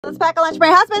Let's pack a lunch for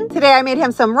my husband. Today I made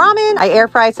him some ramen. I air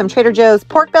fried some Trader Joe's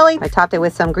pork belly. I topped it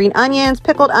with some green onions,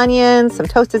 pickled onions, some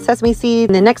toasted sesame seeds.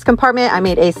 In the next compartment, I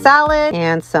made a salad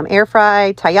and some air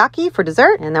fried taiyaki for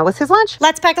dessert. And that was his lunch.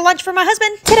 Let's pack a lunch for my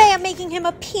husband. Today I'm making him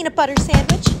a peanut butter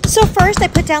sandwich. So first I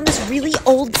put down this really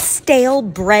old stale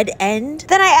bread end.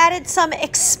 Then I added some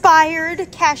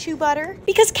expired cashew butter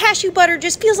because cashew butter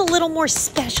just feels a little more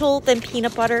special than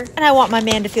peanut butter. And I want my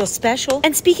man to feel special.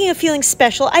 And speaking of feeling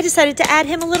special, I decided to add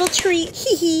him a little treat,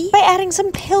 by adding some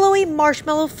pillowy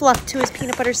marshmallow fluff to his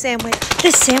peanut butter sandwich.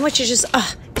 This sandwich is just,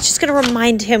 it's just gonna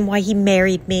remind him why he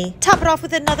married me. Top it off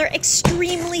with another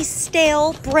extremely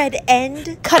stale bread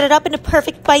end. Cut it up into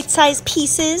perfect bite-sized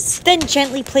pieces. Then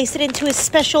gently place it into his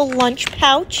special lunch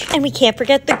pouch. And we can't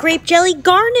forget the grape jelly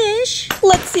garnish.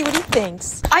 Let's see what he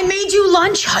thinks. I made you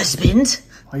lunch, husband.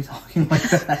 Why are you talking like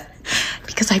that?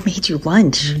 Because I made you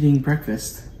lunch. You're eating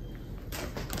breakfast.